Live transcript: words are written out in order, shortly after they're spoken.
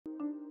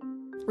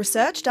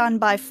Research done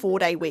by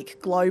 4-Day Week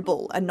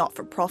Global, a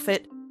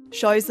not-for-profit,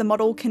 shows the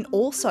model can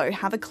also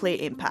have a clear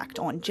impact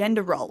on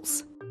gender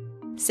roles.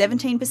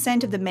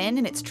 17% of the men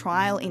in its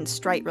trial in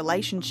straight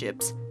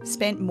relationships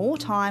spent more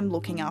time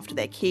looking after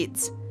their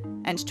kids,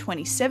 and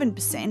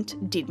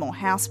 27% did more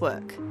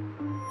housework.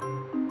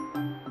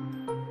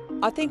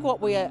 I think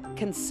what we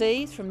can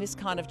see from this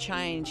kind of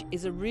change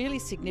is a really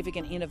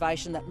significant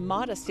innovation that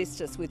might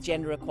assist us with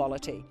gender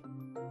equality.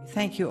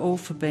 Thank you all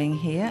for being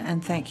here,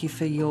 and thank you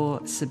for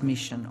your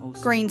submission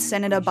also. Greens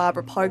Senator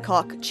Barbara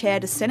Pocock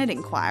chaired a Senate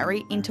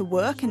inquiry into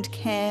work and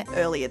care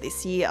earlier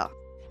this year.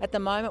 At the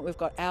moment, we've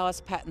got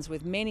hours patterns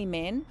with many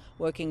men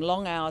working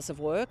long hours of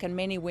work and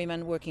many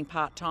women working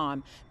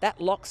part-time. That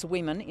locks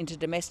women into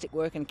domestic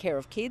work and care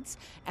of kids,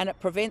 and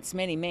it prevents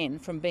many men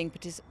from being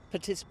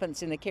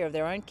participants in the care of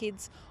their own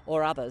kids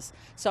or others.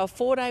 So a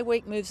 4-day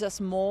week moves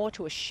us more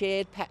to a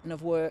shared pattern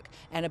of work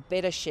and a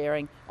better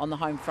sharing on the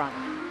home front.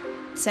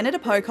 Senator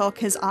Pocock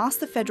has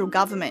asked the federal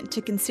government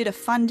to consider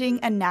funding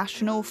a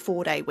national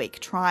 4-day week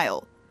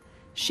trial.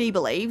 She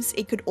believes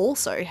it could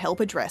also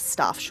help address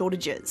staff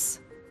shortages.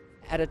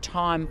 At a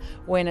time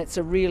when it's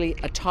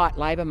a tight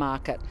labour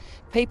market,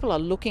 people are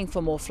looking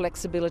for more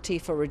flexibility,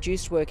 for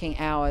reduced working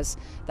hours.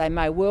 They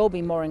may well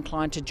be more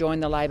inclined to join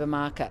the labour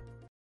market.